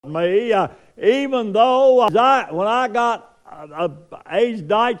me, even though when I got age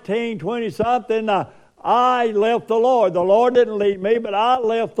 19, 20-something, I left the Lord. The Lord didn't lead me, but I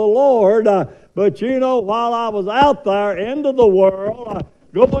left the Lord. But you know, while I was out there into the world,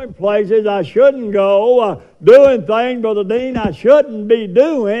 going places I shouldn't go, doing things, Brother Dean, I shouldn't be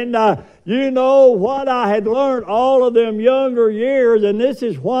doing, you know what I had learned all of them younger years, and this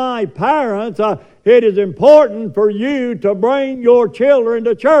is why parents, it is important for you to bring your children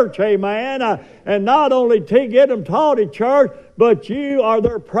to church, amen, and not only to get them taught at church, but you are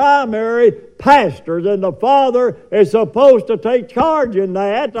their primary pastors, and the father is supposed to take charge in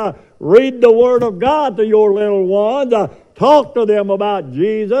that. Read the Word of God to your little ones. Talk to them about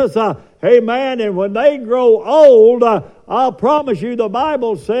Jesus. Amen. And when they grow old, I'll promise you the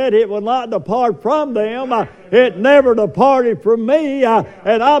Bible said it will not depart from them. It never departed from me.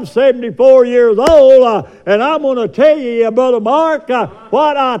 And I'm 74 years old. And I'm going to tell you, Brother Mark,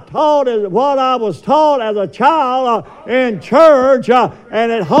 what I was taught as a child in church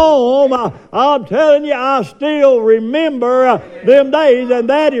and at home. I'm telling you, I still remember them days. And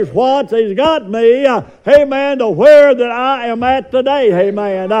that is what has got me, amen, to where that I am at today.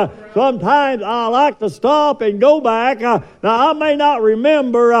 Amen. Sometimes I like to stop and go back. Now, I may not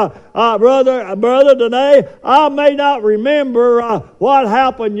remember, brother, today. I may not remember what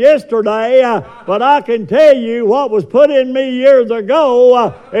happened yesterday, but I can tell you what was put in me years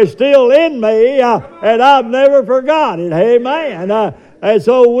ago is still in me, and I've never forgot it. Amen. And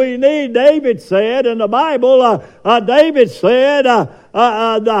so we need, David said in the Bible, David said,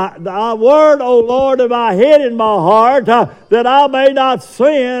 the word, O Lord, have I hid in my heart, that I may not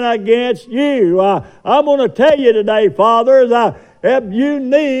sin against you. I'm going to tell you today, fathers, if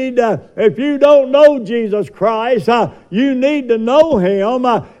you don't know Jesus Christ, you need to know Him,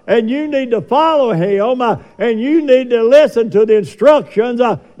 and you need to follow Him, and you need to listen to the instructions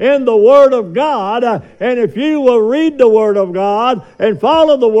in the Word of God. And if you will read the Word of God and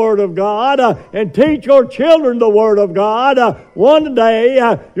follow the Word of God and teach your children the Word of God, one day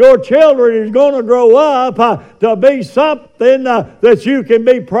your children is going to grow up to be something that you can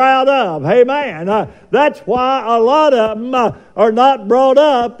be proud of. Amen. That's why a lot of them are not brought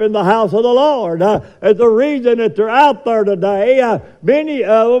up in the house of the Lord. And the reason that they're out there today, many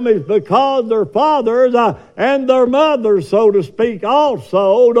of them is because their fathers and their mothers, so to speak,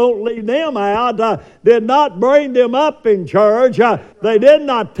 also, don't leave them out, did not bring them up in church. They did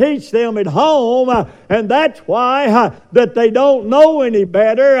not teach them at home, and that's why that they don't know any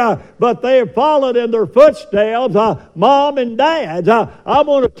better, but they have followed in their footsteps, mom and dad. I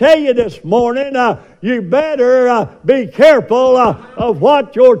want to tell you this morning, you better be careful of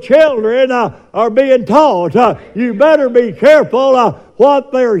what your children are being taught. You better be careful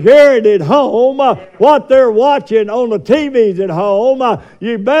what they're hearing at home, what they're watching on the TVs at home.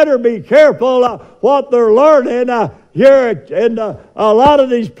 You better be careful what they're learning here in a lot of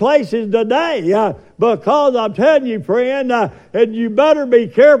these places today. Because I'm telling you, friend, and you better be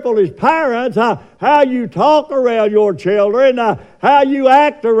careful as parents how you talk around your children, how you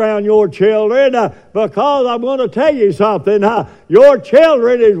act around your children, because I'm going to tell you something. Your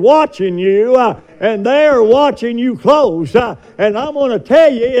children is watching you, and they're watching you close. And I'm going to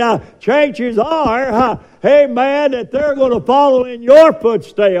tell you, chances are, amen, that they're going to follow in your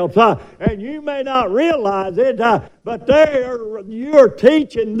footsteps. And you may not realize it, but you're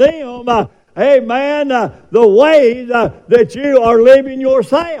teaching them, amen, the ways that you are living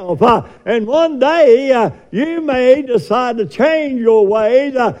yourself. And one day you may decide to change your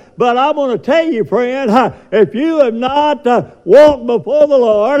ways, but I'm going to tell you, friend, if you have not walked before the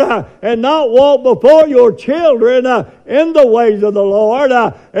Lord and not walked before your children in the ways of the Lord,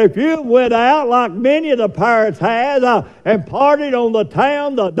 if you went out like many of the parents has and partied on the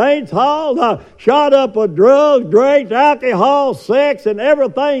town, the dance halls, shot up with drugs, drinks, alcohol, sex, and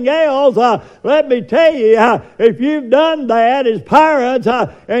everything else, let me tell you, if you've done that as parents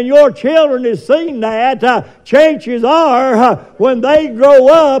and your children have seen that, chances are when they grow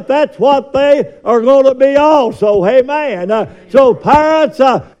up, that's what they are going to be also. Amen. So parents,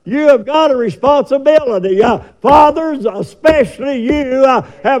 you have got a responsibility. Fathers, especially you,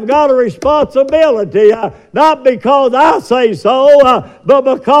 have got a responsibility. Not because I say so, but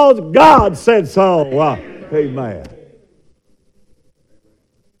because God said so. Amen.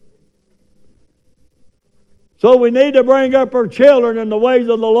 So we need to bring up our children in the ways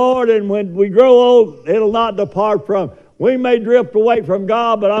of the Lord, and when we grow old, it'll not depart from. We may drift away from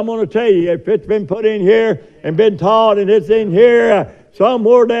God, but I'm going to tell you, if it's been put in here and been taught and it's in here,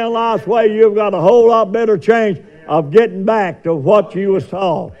 somewhere down life's way, you've got a whole lot better chance of getting back to what you was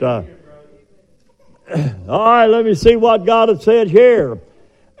taught. All right, let me see what God has said here.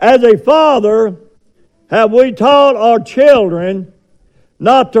 As a father, have we taught our children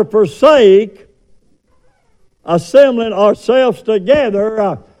not to forsake assembling ourselves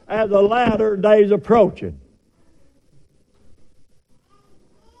together as the latter days approaching?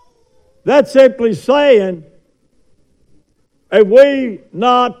 That's simply saying, have we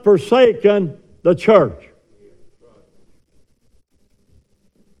not forsaken the church?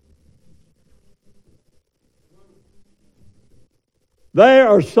 There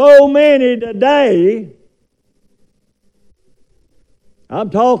are so many today. I'm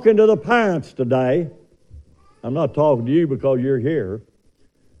talking to the parents today. I'm not talking to you because you're here.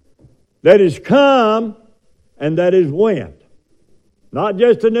 That has come and that has went. Not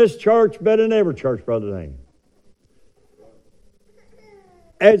just in this church, but in every church, Brother Dane.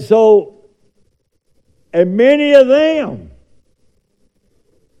 And so, and many of them,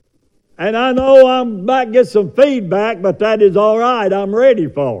 and I know I might get some feedback, but that is all right. I'm ready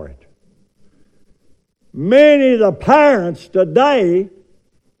for it. Many of the parents today,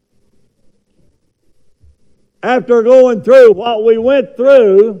 after going through what we went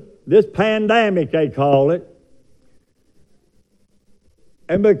through, this pandemic they call it,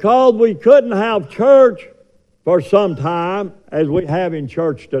 and because we couldn't have church for some time, as we have in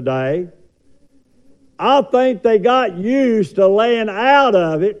church today, I think they got used to laying out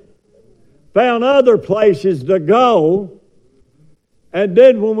of it, found other places to go, and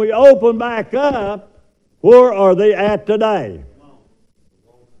then when we open back up, where are they at today?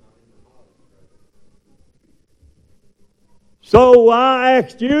 So I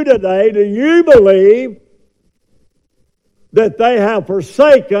asked you today, do you believe that they have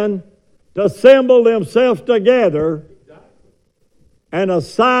forsaken to assemble themselves together and a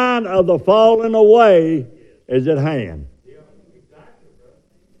sign of the falling away is at hand?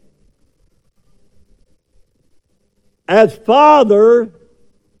 As father,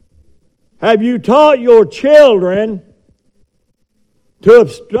 have you taught your children to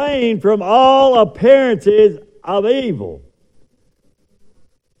abstain from all appearances of evil?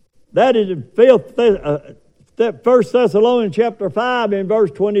 That is in 1 Thessalonians chapter 5 in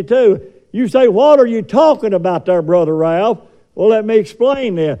verse 22. You say, what are you talking about there, Brother Ralph? Well, let me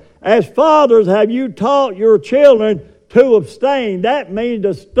explain this. As fathers, have you taught your children to abstain? That means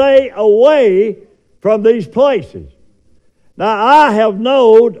to stay away from these places. Now, I have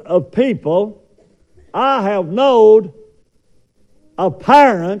known of people, I have known of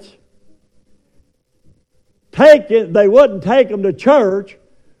parents, they wouldn't take them to church,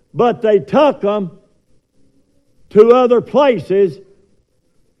 but they took them to other places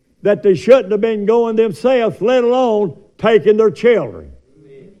that they shouldn't have been going themselves, let alone taking their children.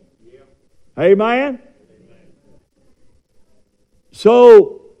 Amen?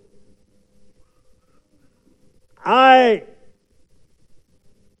 So, I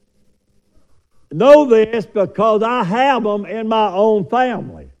know this because I have them in my own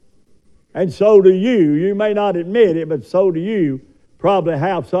family. And so do you. You may not admit it, but so do you. Probably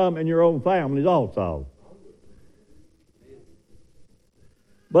have some in your own families also.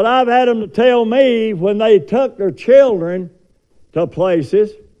 But I've had them to tell me when they took their children to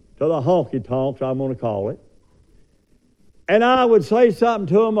places, to the honky-tonks, I'm going to call it, and I would say something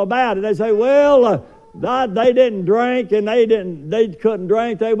to them about it. They say, well, they didn't drink, and they couldn't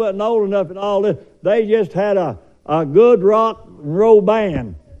drink, they wasn't old enough and all this. They just had a good rock and roll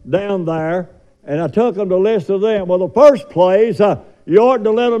band down there, and I took them to listen to them. Well, the first place, you oughtn't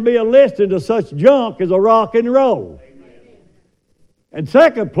to let them be listening to such junk as a rock and roll. And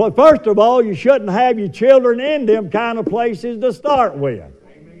second, first of all, you shouldn't have your children in them kind of places to start with.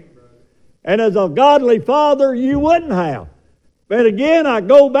 And as a godly father, you wouldn't have. But again, I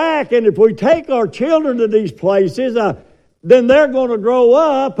go back, and if we take our children to these places, then they're going to grow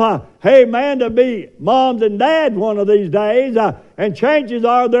up, to be moms and dads one of these days, and chances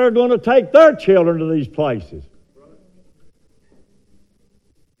are they're going to take their children to these places.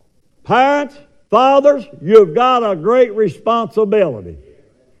 Parents, fathers, you've got a great responsibility.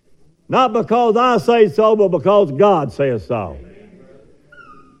 Not because I say so, but because God says so.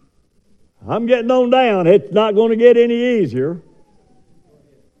 I'm getting on down. It's not going to get any easier.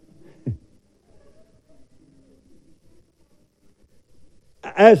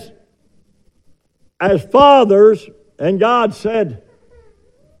 As fathers, and God said,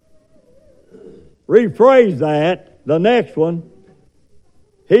 rephrase that, the next one.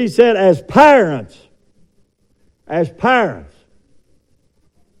 He said, as parents.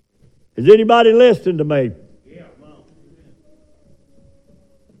 Is anybody listening to me? Yeah.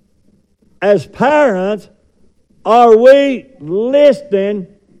 As parents, are we listening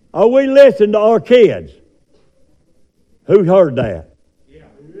to our kids? Who heard that? Yeah.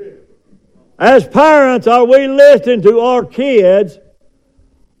 As parents, are we listening to our kids,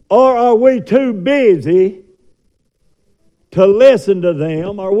 or are we too busy to listen to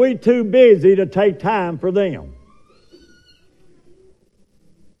them? Are we too busy to take time for them?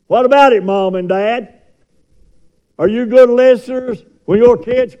 What about it, Mom and Dad? Are you good listeners when your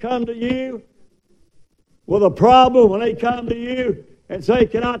kids come to you with a problem, when they come to you and say,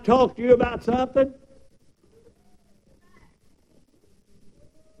 "Can I talk to you about something?"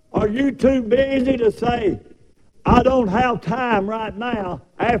 Are you too busy to say, "I don't have time right now"?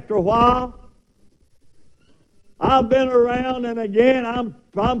 After a while, I've been around, and again,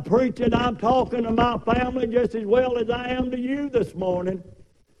 I'm preaching, I'm talking to my family just as well as I am to you this morning.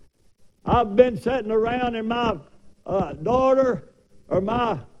 I've been sitting around, and my daughter or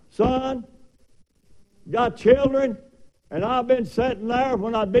my son got children, and I've been sitting there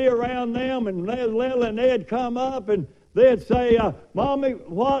when I'd be around them, and they was little, and they'd come up, and they'd say, "Mommy,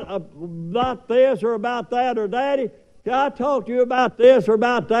 what about this or about that?" Or, "Daddy, can I talk to you about this or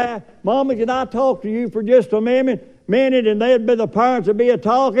about that?" "Mommy, can I talk to you for just a minute?" And they'd be, the parents would be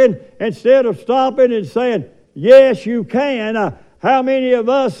talking, instead of stopping and saying, "Yes, you can." How many of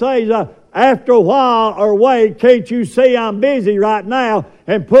us say, after a while, or wait, "Can't you see I'm busy right now?"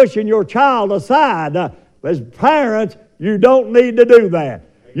 and pushing your child aside? As parents, you don't need to do that.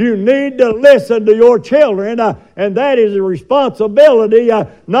 You need to listen to your children, and that is a responsibility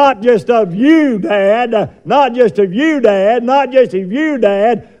not just of you, Dad, not just of you, Dad, not just of you,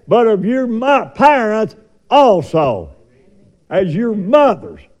 Dad, but of your parents also, as your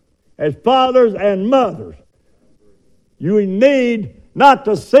mothers, as fathers and mothers. You need not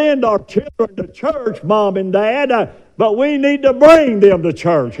to send our children to church, Mom and Dad, but we need to bring them to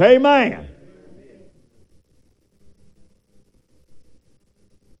church. Amen.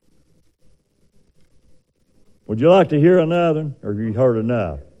 Would you like to hear another, or have you heard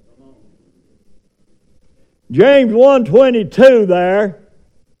enough? James 1:22 there.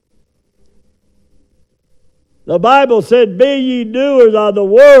 The Bible said, "Be ye doers of the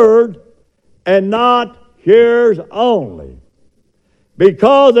word, and not hearers only."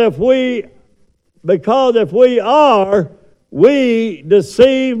 Because if we are, we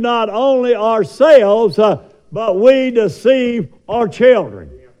deceive not only ourselves, but we deceive our children.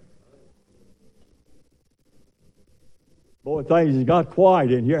 Boy, things has got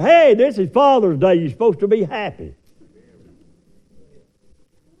quiet in here. Hey, this is Father's Day. You're supposed to be happy.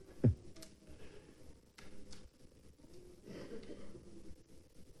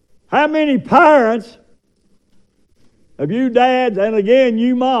 How many parents of you dads, and again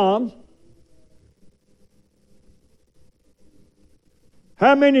you moms,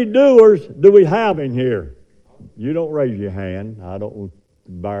 how many doers do we have in here? You don't raise your hand. I don't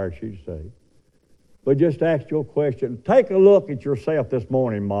embarrass you to say. But just ask your question. Take a look at yourself this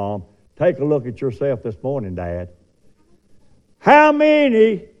morning, Mom. Take a look at yourself this morning, Dad. How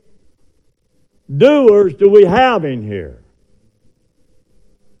many doers do we have in here?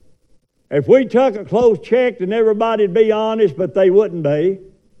 If we took a close check, then everybody'd be honest, but they wouldn't be.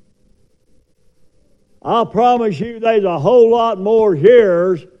 I'll promise you there's a whole lot more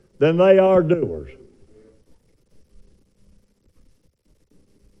hearers than they are doers.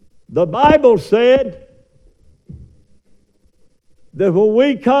 The Bible said that when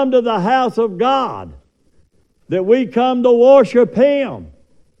we come to the house of God, that we come to worship Him,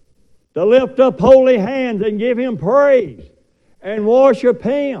 to lift up holy hands and give Him praise and worship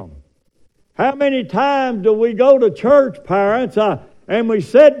Him. How many times do we go to church, parents, and we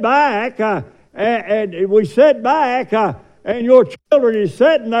sit back, and your children is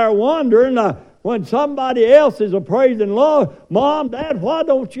sitting there wondering, when somebody else is praising the Lord, "Mom, Dad, why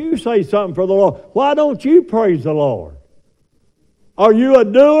don't you say something for the Lord? Why don't you praise the Lord?" Are you a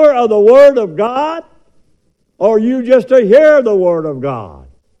doer of the Word of God? Or are you just a hearer of the Word of God?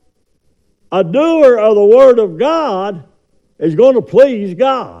 A doer of the Word of God is going to please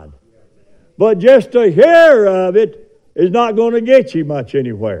God. But just a hearer of it is not going to get you much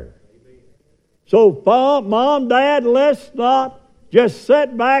anywhere. So, Mom, Dad, let's not just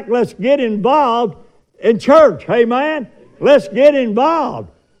sit back. Let's get involved in church. Amen? Let's get involved.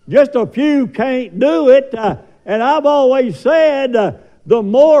 Just a few can't do it. And I've always said, the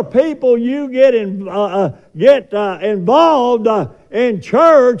more people you get involved in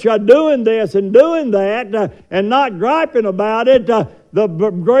church, doing this and doing that, and not griping about it, the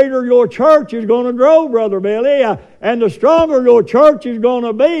greater your church is going to grow, Brother Billy, and the stronger your church is going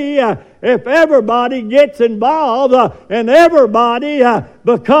to be if everybody gets involved and everybody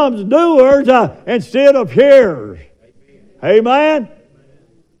becomes doers instead of hearers. Amen?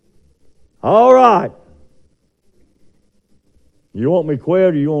 All right. You want me to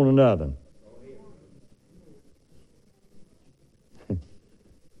quit or you want another?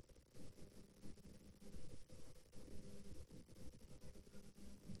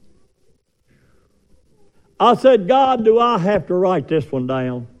 I said, God, do I have to write this one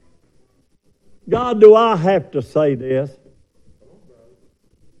down? God, do I have to say this?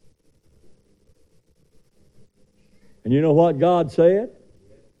 And you know what God said?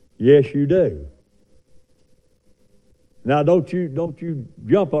 Yes, you do. Now, don't you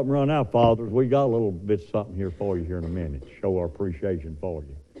jump up and run out, fathers. We got a little bit something here for you here in a minute. Show our appreciation for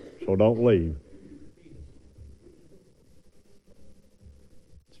you. So don't leave.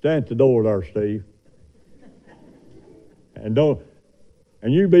 Stand at the door there, Steve. And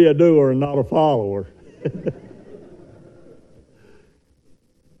you be a doer and not a follower.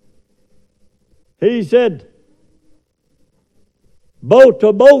 He said,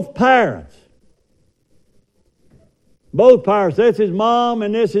 both parents. Both parents. That's his mom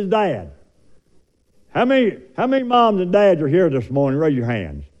and this his dad. How many moms and dads are here this morning? Raise your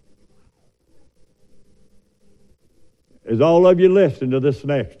hands. Is all of you listening to this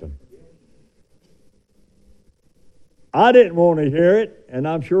next one? I didn't want to hear it, and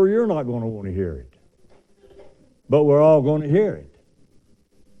I'm sure you're not going to want to hear it. But we're all going to hear it.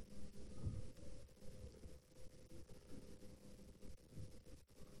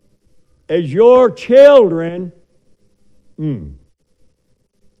 As your children,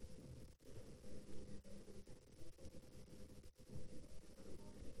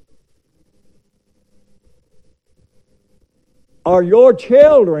 are your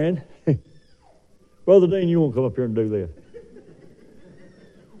children... Brother Dean, you won't come up here and do this.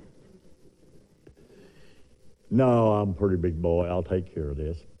 No, I'm a pretty big boy. I'll take care of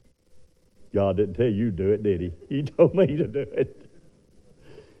this. God didn't tell you to do it, did he? He told me to do it.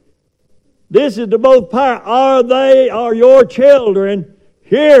 This is to both parents. Are your children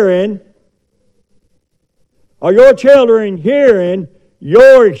hearing? Are your children hearing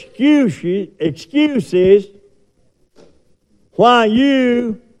your excuses why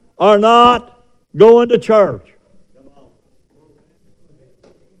you are not going to church?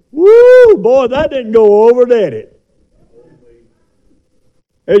 Woo, boy, that didn't go over, did it?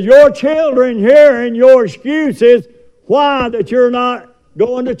 Is your children hearing your excuses why that you're not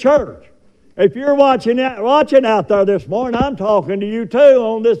going to church? If you're watching out there this morning, I'm talking to you too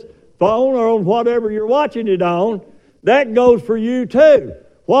on this phone or on whatever you're watching it on. That goes for you too.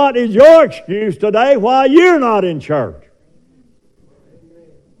 What is your excuse today why you're not in church?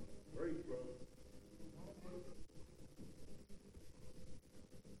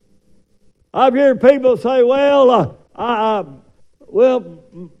 I've heard people say, well,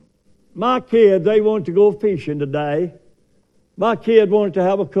 my kids, they want to go fishing today. My kid wanted to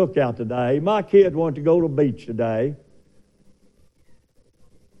have a cookout today. My kid wanted to go to the beach today.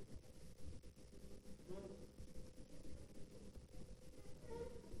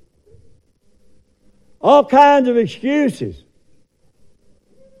 All kinds of excuses.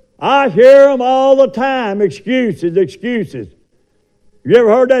 I hear them all the time. Excuses, excuses. You ever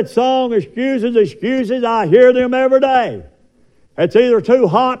heard that song, Excuses, Excuses? I hear them every day. It's either too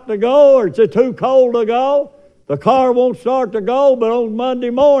hot to go or it's too cold to go. The car won't start to go, but on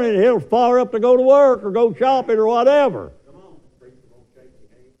Monday morning he'll fire up to go to work or go shopping or whatever.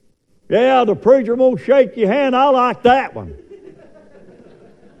 Yeah, the preacher won't shake your hand. I like that one.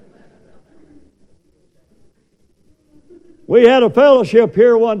 We had a fellowship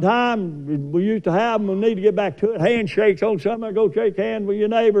here one time. We used to have them. We need to get back to it. Handshakes on something. Go shake hands with your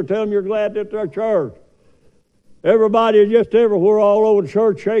neighbor. Tell them you're glad that they're at church. Everybody is just everywhere all over the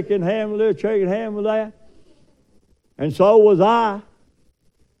church shaking hands with this, shaking hands with that. And so was I.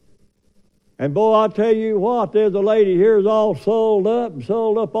 And boy, I tell you what, there's a lady here who's all sold up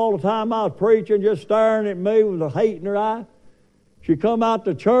all the time I was preaching, just staring at me with a hate in her eye. She come out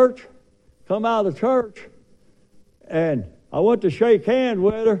of the church, and I went to shake hands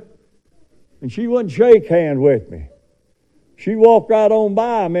with her, and she wouldn't shake hands with me. She walked right on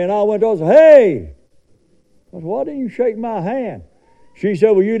by me, and I went to her and said, hey! I said, why didn't you shake my hand? She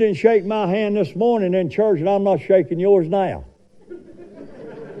said, well, you didn't shake my hand this morning in church, and I'm not shaking yours now.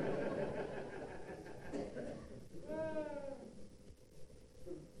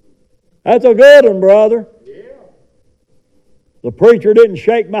 That's a good one, brother. Yeah. The preacher didn't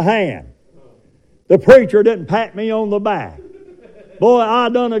shake my hand. The preacher didn't pat me on the back. Boy, I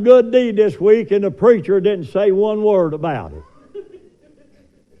done a good deed this week, and the preacher didn't say one word about it.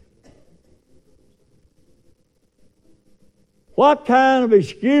 What kind of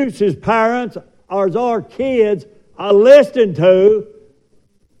excuses parents or our kids are listening to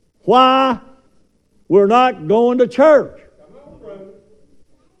why we're not going to church?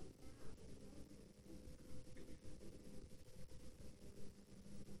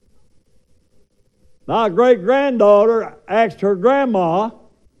 My great-granddaughter asked her grandma,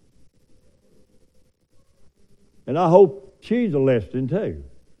 And I hope she's listening too.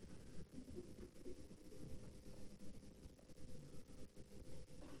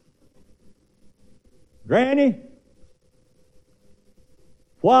 Granny,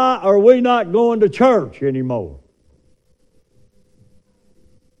 why are we not going to church anymore?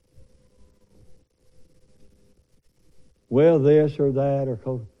 Well, this or that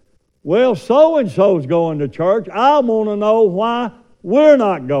or well, so-and-so's going to church. I want to know why we're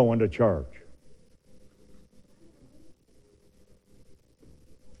not going to church.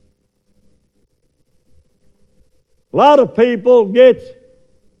 A lot of people uses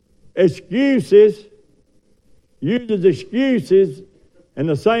excuses in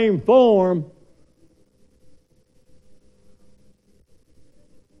the same form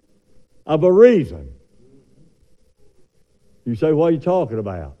of a reason. You say, what are you talking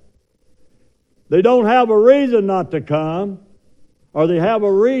about? They don't have a reason not to come, or they have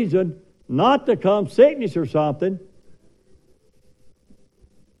a reason not to come, sickness or something.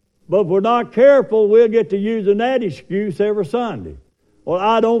 But if we're not careful, we'll get to using that excuse every Sunday. Well,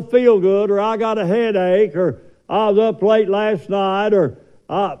 I don't feel good, or I got a headache, or I was up late last night, or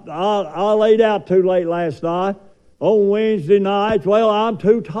I laid out too late last night. On Wednesday nights, well, I'm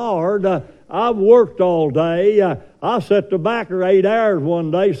too tired. I've worked all day. I set tobacco 8 hours one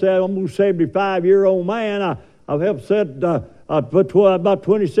day. Said I'm a 75-year-old man. I've helped set about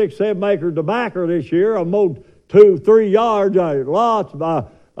 26 7-acre tobacco this year. I mowed 2-3 yards, lots,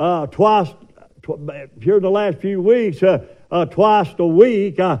 twice here in the last few weeks, twice a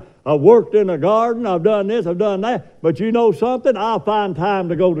week. I worked in the garden. I've done this. I've done that. But you know something? I'll find time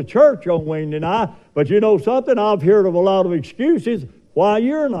to go to church on Wednesday night. But you know something? I've heard of a lot of excuses why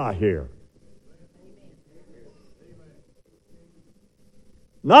you're not here.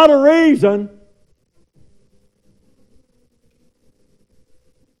 Not a reason.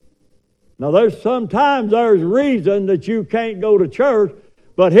 Now, sometimes there's reason that you can't go to church,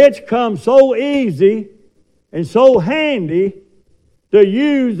 but it's come so easy and so handy to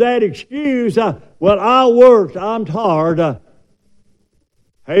use that excuse, well, I worked, I'm tired.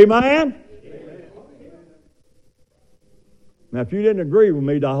 Amen? Now, if you didn't agree with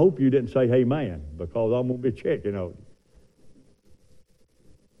me, I hope you didn't say amen, because I'm going to be checking on you.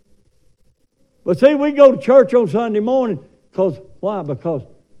 But see, we go to church on Sunday morning, why? Because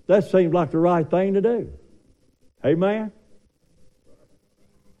that seems like the right thing to do. Amen?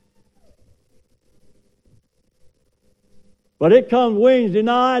 But it comes Wednesday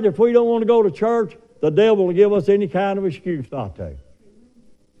night, if we don't want to go to church, the devil will give us any kind of excuse not to.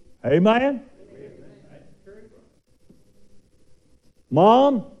 Amen?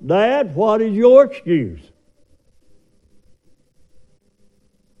 Mom, Dad, what is your excuse?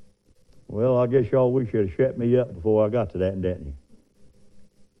 Well, I guess y'all we should have shut me up before I got to that, didn't you?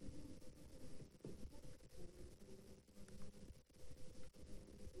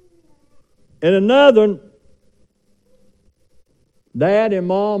 And another, Dad and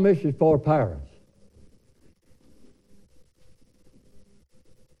Mom, this is for parents.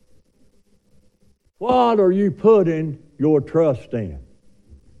 What are you putting your trust in?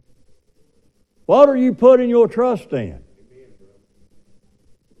 What are you putting your trust in?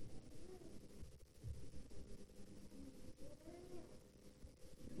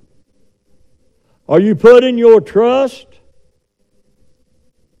 Are you putting your trust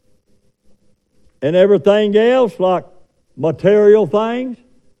in everything else, like material things?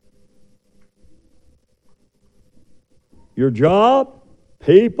 Your job,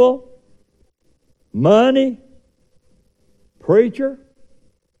 people, money, preacher?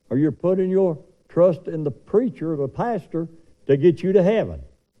 Or you're putting your trust in the preacher or the pastor to get you to heaven?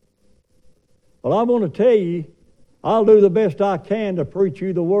 Well, I want to tell you, I'll do the best I can to preach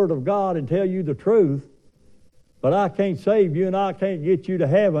you the Word of God and tell you the truth, but I can't save you and I can't get you to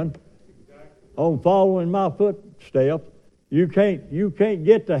heaven on following my footsteps. You can't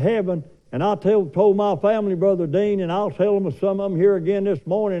get to heaven. And I told my family, Brother Dean, and I'll tell them some of them here again this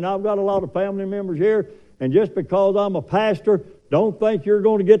morning. I've got a lot of family members here, and just because I'm a pastor, don't think you're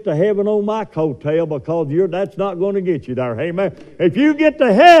going to get to heaven on my coattail, because that's not going to get you there. Amen. If you get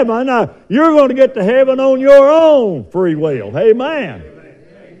to heaven, you're going to get to heaven on your own free will. Amen.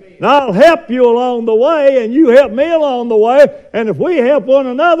 And I'll help you along the way, and you help me along the way. And if we help one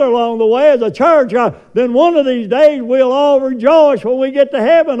another along the way as a church, then one of these days we'll all rejoice when we get to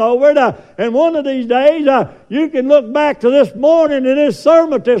heaven over it. And one of these days, You can look back to this morning and this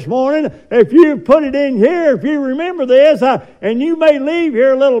sermon this morning. If you put it in here, if you remember this, and you may leave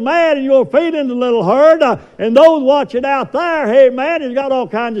here a little mad and you're feeling a little hurt. And those watching out there, hey man, he's got all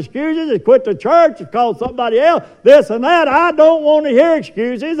kinds of excuses. He quit the church, he called somebody else, this and that. I don't want to hear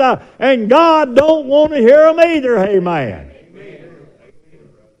excuses, and God don't want to hear them either. Amen.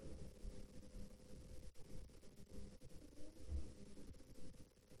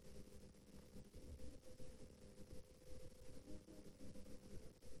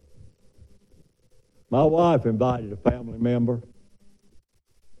 My wife invited a family member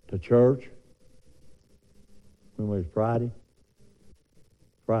to church. When was it, Friday?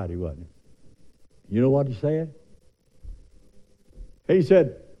 Friday, wasn't it? You know what he said? He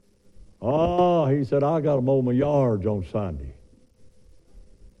said, I got to mow my yards on Sunday.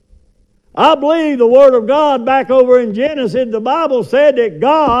 I believe the Word of God back over in Genesis, the Bible said that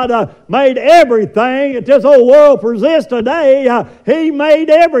God made everything that this whole world possesses today. He made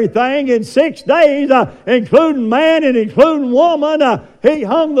everything in 6 days, including man and including woman. He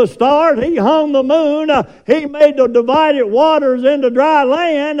hung the stars. He hung the moon. He made the divided waters into dry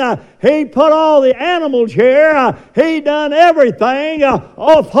land. He put all the animals here. He done everything.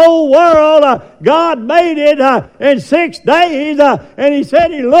 Of whole world, God made it in 6 days. And He said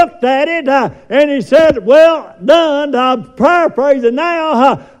He looked at it and He said, well done. I'm paraphrasing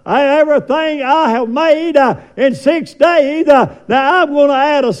now. Everything I have made in 6 days, now I'm going to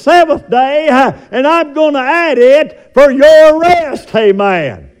add a seventh day, and I'm going to add it for your rest.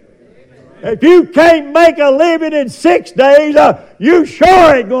 Amen. If you can't make a living in 6 days, you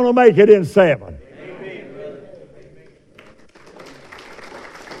sure ain't going to make it in 7.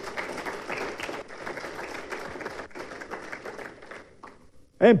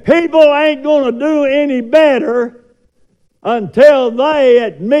 And people ain't going to do any better until they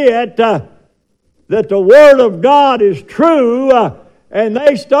admit that the Word of God is true, and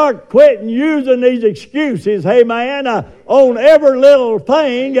they start quitting using these excuses, hey man, on every little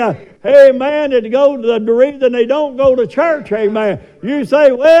thing, hey man, that go to the reason they don't go to church, hey man. You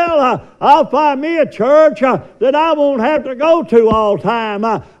say, well, I'll find me a church that I won't have to go to all the time.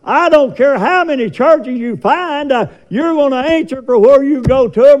 I don't care how many churches you find, you're going to answer for where you go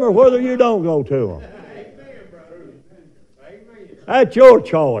to them or whether you don't go to them. That's your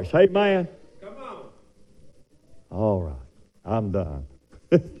choice. Amen. Come on. All right. I'm done.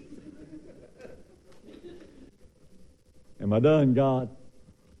 Am I done, God?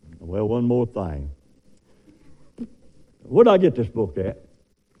 Well, one more thing. Where did I get this book at?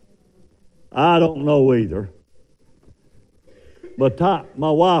 I don't know either. But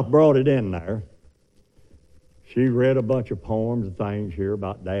my wife brought it in there. She read a bunch of poems and things here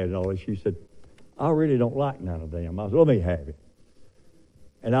about Dad and all that. She said, I really don't like none of them. I said, let me have it.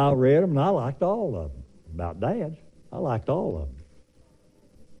 And I read them, and I liked all of them. About dads, I liked all of them.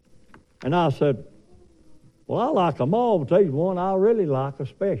 And I said, well, I like them all, but there's one I really like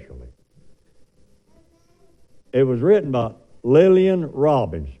especially. It was written by Lillian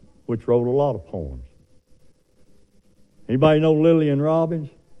Robbins, which wrote a lot of poems. Anybody know Lillian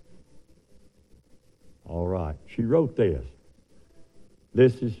Robbins? All right. She wrote this.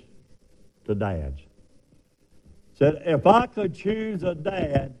 This is to dads. Said, if I could choose a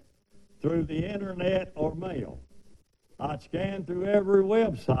dad through the internet or mail, I'd scan through every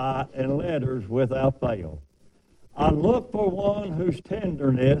website and letters without fail. I'd look for one whose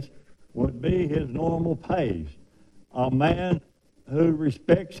tenderness would be his normal pace. A man who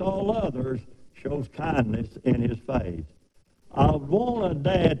respects all others, shows kindness in his face. I would want a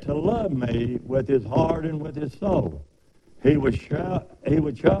dad to love me with his heart and with his soul. He would shower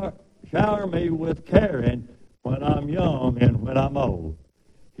me with caring when I'm young and when I'm old.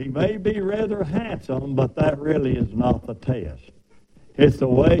 He may be rather handsome, but that really is not the test. It's the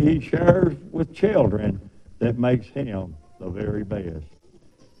way he shares with children that makes him the very best.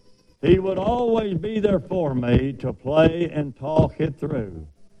 He would always be there for me to play and talk it through.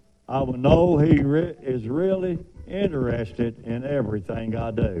 I would know he is really interested in everything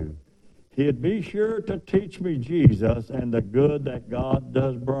I do. He'd be sure to teach me Jesus and the good that God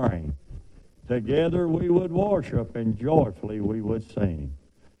does bring. Together we would worship and joyfully we would sing.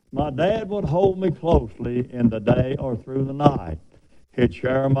 My dad would hold me closely in the day or through the night. He'd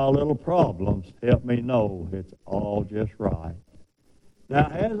share my little problems, help me know it's all just right. Now,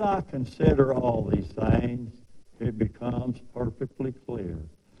 as I consider all these things, it becomes perfectly clear.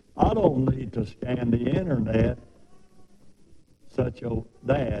 I don't need to scan the internet. Such a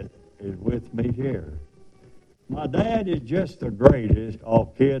dad is with me here. My dad is just the greatest. All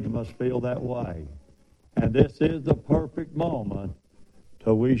kids must feel that way. And this is the perfect moment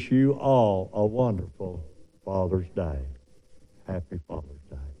to wish you all a wonderful Father's Day. Happy Father's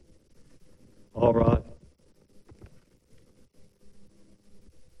Day. All right.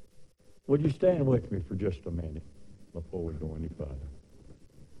 Would you stand with me for just a minute before we go any further?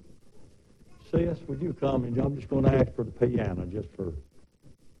 Sis, would you come? And I'm just going to ask for the piano just for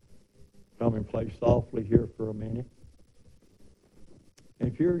come and play softly here for a minute.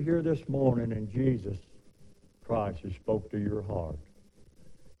 If you're here this morning and Jesus Christ has spoke to your heart,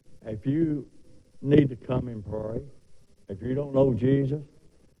 if you need to come and pray, if you don't know Jesus,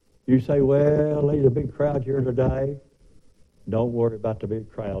 you say, well, there's a big crowd here today. Don't worry about the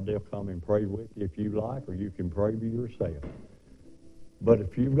big crowd. They'll come and pray with you if you like, or you can pray for yourself. But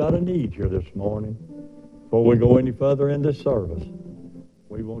if you've got a need here this morning, before we go any further in this service,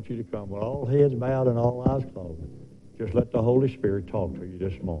 we want you to come with all heads bowed and all eyes closed. Just let the Holy Spirit talk to you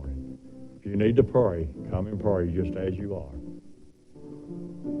this morning. If you need to pray, come and pray just as you are.